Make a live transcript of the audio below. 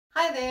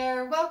Hi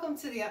there, welcome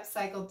to the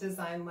Upcycle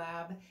Design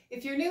Lab.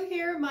 If you're new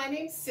here, my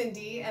name's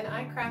Cindy and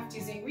I craft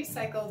using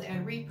recycled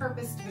and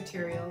repurposed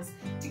materials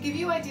to give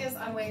you ideas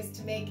on ways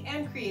to make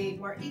and create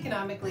more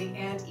economically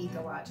and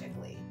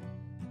ecologically.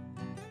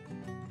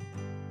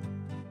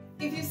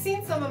 If you've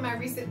seen some of my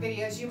recent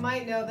videos, you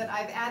might know that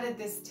I've added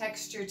this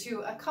texture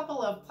to a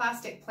couple of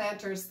plastic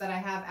planters that I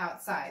have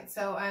outside,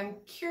 so I'm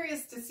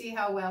curious to see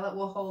how well it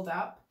will hold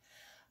up.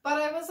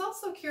 But I was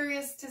also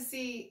curious to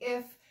see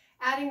if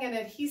adding an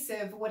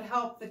adhesive would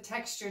help the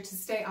texture to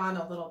stay on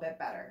a little bit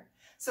better.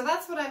 So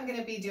that's what I'm going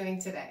to be doing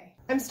today.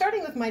 I'm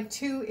starting with my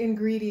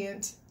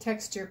 2-ingredient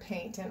texture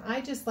paint, and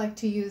I just like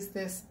to use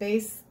this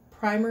base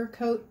primer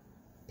coat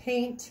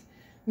paint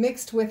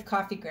mixed with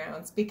coffee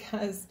grounds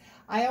because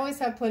I always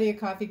have plenty of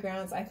coffee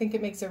grounds. I think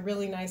it makes a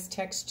really nice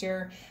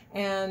texture,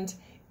 and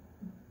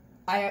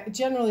I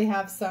generally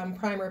have some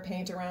primer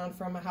paint around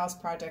from a house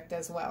project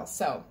as well,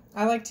 so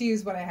I like to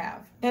use what I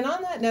have. And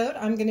on that note,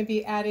 I'm going to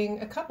be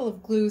adding a couple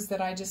of glues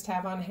that I just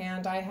have on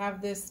hand. I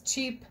have this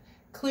cheap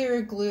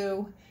clear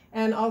glue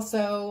and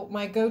also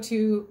my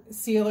go-to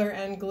sealer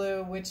and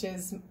glue, which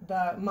is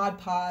the Mod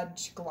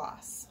Podge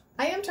gloss.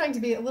 I am trying to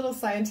be a little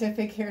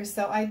scientific here,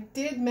 so I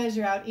did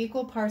measure out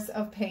equal parts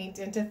of paint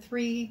into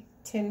 3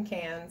 tin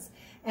cans,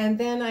 and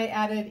then I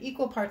added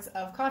equal parts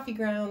of coffee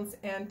grounds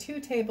and 2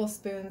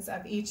 tablespoons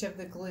of each of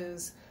the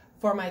glues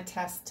for my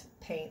test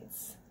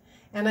paints.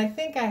 And I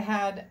think I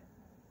had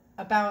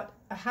about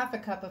a half a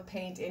cup of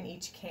paint in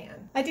each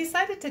can. I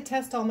decided to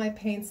test all my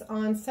paints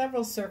on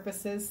several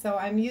surfaces, so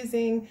I'm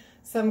using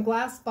some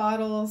glass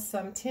bottles,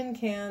 some tin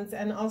cans,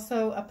 and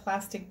also a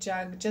plastic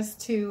jug just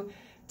to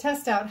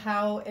test out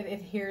how it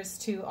adheres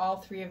to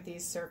all 3 of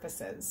these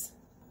surfaces.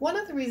 One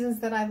of the reasons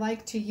that I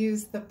like to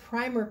use the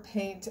primer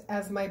paint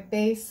as my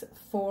base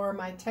for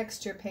my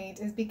texture paint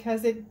is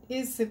because it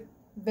is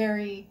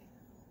very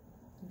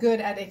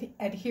good at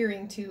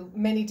adhering to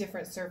many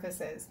different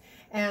surfaces.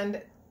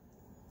 And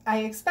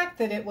I expect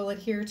that it will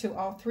adhere to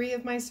all 3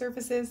 of my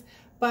surfaces,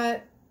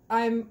 but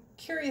I'm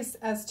curious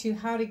as to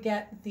how to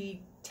get the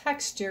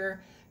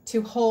texture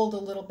to hold a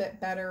little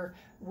bit better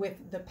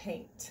with the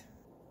paint.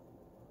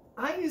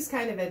 I use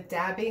kind of a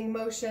dabbing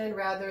motion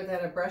rather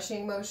than a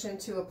brushing motion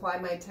to apply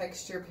my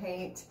texture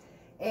paint,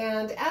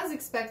 and as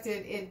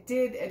expected, it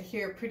did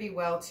adhere pretty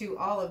well to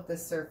all of the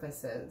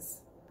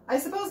surfaces. I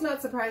suppose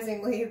not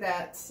surprisingly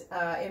that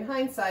in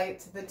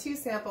hindsight, the 2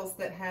 samples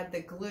that had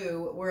the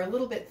glue were a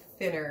little bit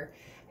thinner,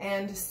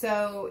 and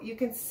so you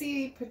can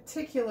see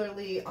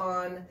particularly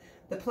on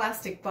the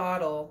plastic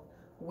bottle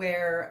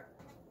where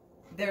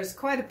there's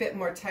quite a bit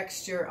more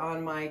texture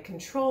on my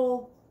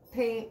control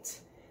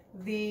paint.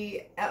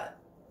 The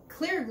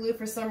clear glue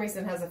for some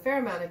reason has a fair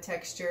amount of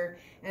texture,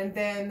 and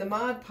then the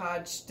Mod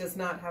Podge does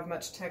not have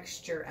much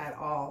texture at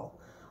all.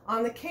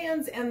 On the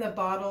cans and the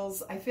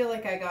bottles, I feel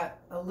like I got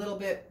a little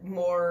bit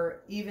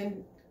more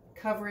even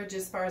coverage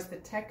as far as the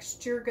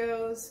texture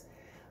goes,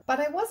 but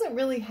I wasn't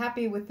really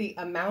happy with the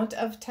amount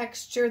of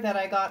texture that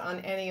I got on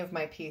any of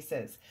my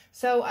pieces.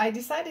 So I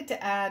decided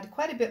to add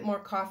quite a bit more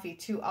coffee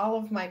to all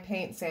of my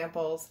paint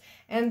samples,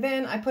 and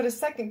then I put a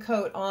second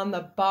coat on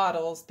the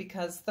bottles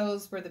because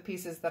those were the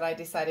pieces that I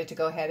decided to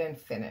go ahead and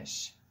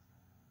finish.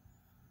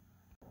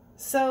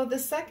 So the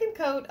second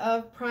coat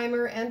of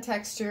primer and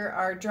texture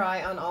are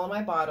dry on all of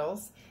my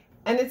bottles,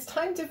 and it's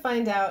time to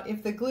find out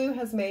if the glue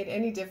has made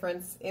any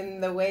difference in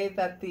the way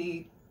that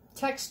the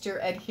texture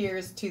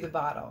adheres to the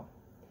bottle.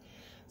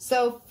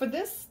 So for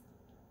this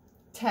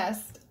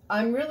test,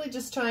 I'm really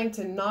just trying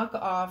to knock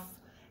off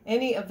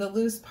any of the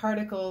loose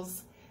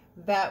particles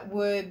that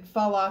would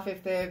fall off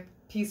if the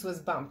piece was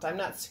bumped. I'm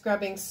not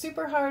scrubbing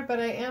super hard, but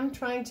I am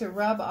trying to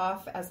rub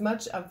off as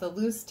much of the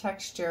loose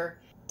texture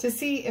to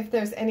see if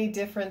there's any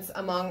difference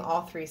among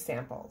all 3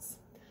 samples.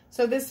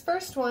 So this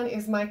first one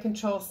is my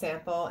control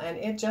sample, and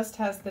it just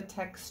has the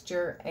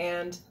texture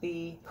and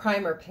the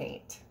primer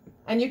paint.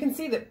 And you can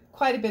see that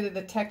quite a bit of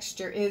the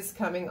texture is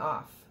coming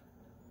off.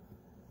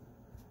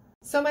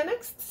 So my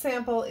next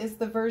sample is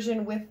the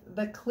version with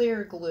the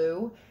clear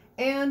glue,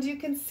 and you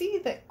can see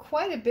that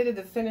quite a bit of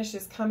the finish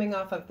is coming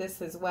off of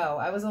this as well.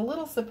 I was a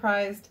little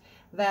surprised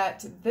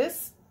that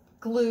this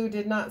glue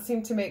did not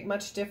seem to make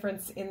much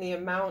difference in the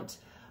amount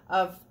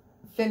of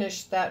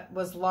finish that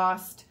was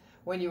lost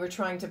when you were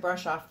trying to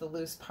brush off the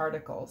loose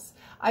particles.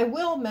 I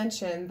will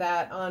mention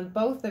that on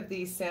both of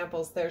these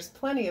samples there's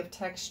plenty of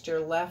texture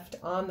left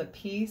on the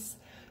piece,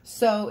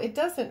 so it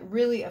doesn't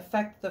really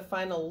affect the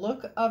final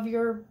look of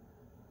your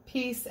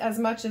piece as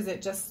much as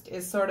it just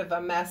is sort of a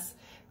mess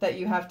that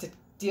you have to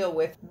deal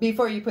with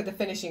before you put the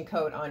finishing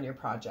coat on your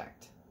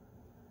project.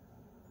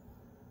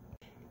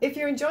 If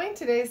you're enjoying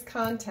today's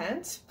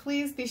content,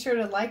 please be sure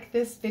to like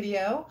this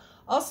video.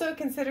 Also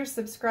consider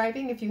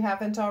subscribing if you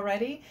haven't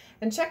already,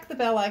 and check the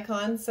bell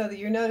icon so that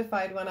you're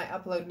notified when I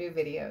upload new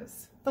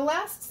videos. The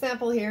last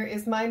sample here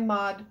is my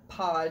Mod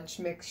Podge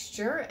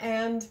mixture,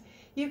 and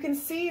you can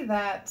see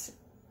that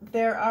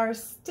there are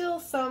still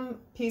some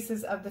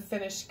pieces of the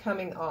finish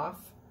coming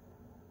off.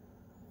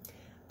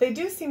 They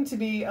do seem to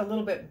be a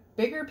little bit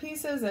bigger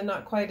pieces and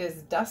not quite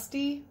as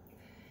dusty.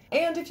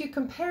 And if you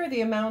compare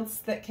the amounts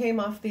that came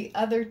off the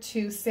other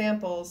two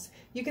samples,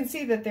 you can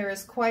see that there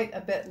is quite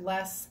a bit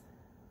less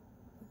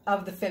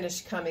of the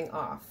finish coming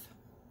off.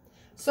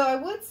 So I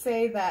would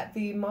say that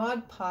the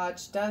Mod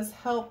Podge does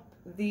help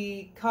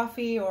the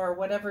coffee or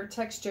whatever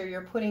texture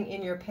you're putting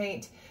in your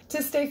paint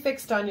to stay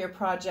fixed on your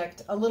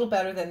project a little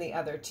better than the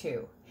other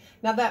two.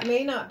 Now that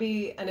may not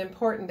be an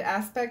important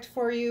aspect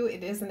for you.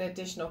 It is an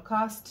additional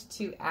cost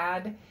to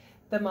add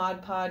the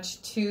Mod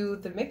Podge to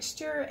the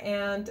mixture,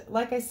 and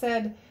like I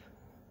said,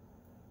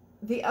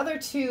 the other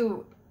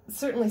two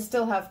certainly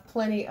still have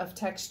plenty of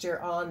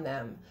texture on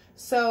them.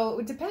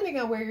 So depending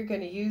on where you're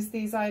going to use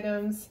these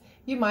items,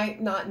 you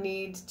might not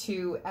need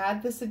to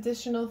add this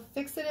additional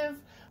fixative,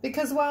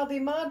 because while the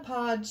Mod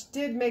Podge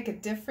did make a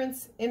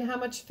difference in how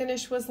much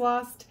finish was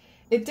lost,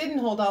 it didn't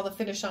hold all the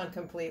finish on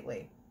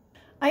completely.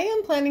 I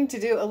am planning to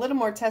do a little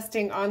more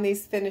testing on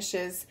these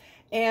finishes,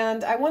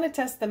 and I want to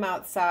test them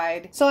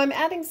outside. So I'm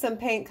adding some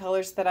paint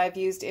colors that I've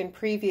used in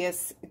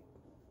previous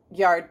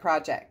yard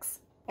projects.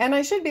 And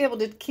I should be able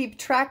to keep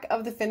track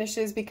of the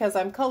finishes because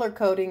I'm color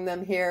coding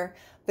them here.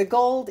 The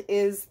gold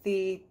is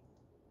the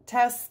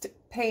test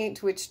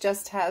paint, which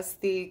just has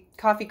the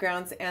coffee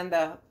grounds and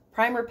the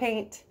primer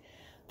paint.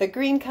 The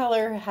green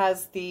color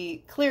has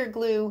the clear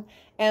glue,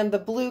 and the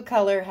blue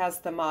color has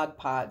the Mod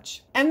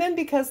Podge. And then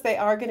because they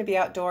are going to be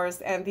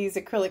outdoors and these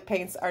acrylic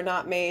paints are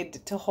not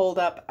made to hold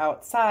up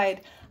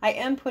outside, I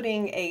am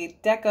putting a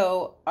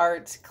Deco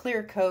Art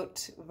clear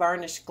coat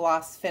varnish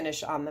gloss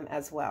finish on them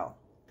as well.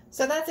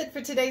 So that's it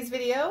for today's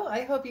video.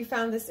 I hope you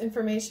found this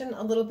information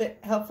a little bit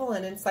helpful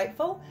and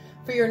insightful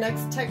for your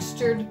next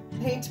textured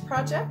paint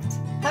project.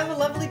 Have a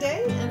lovely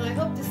day, and I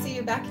hope to see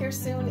you back here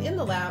soon in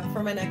the lab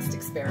for my next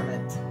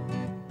experiment.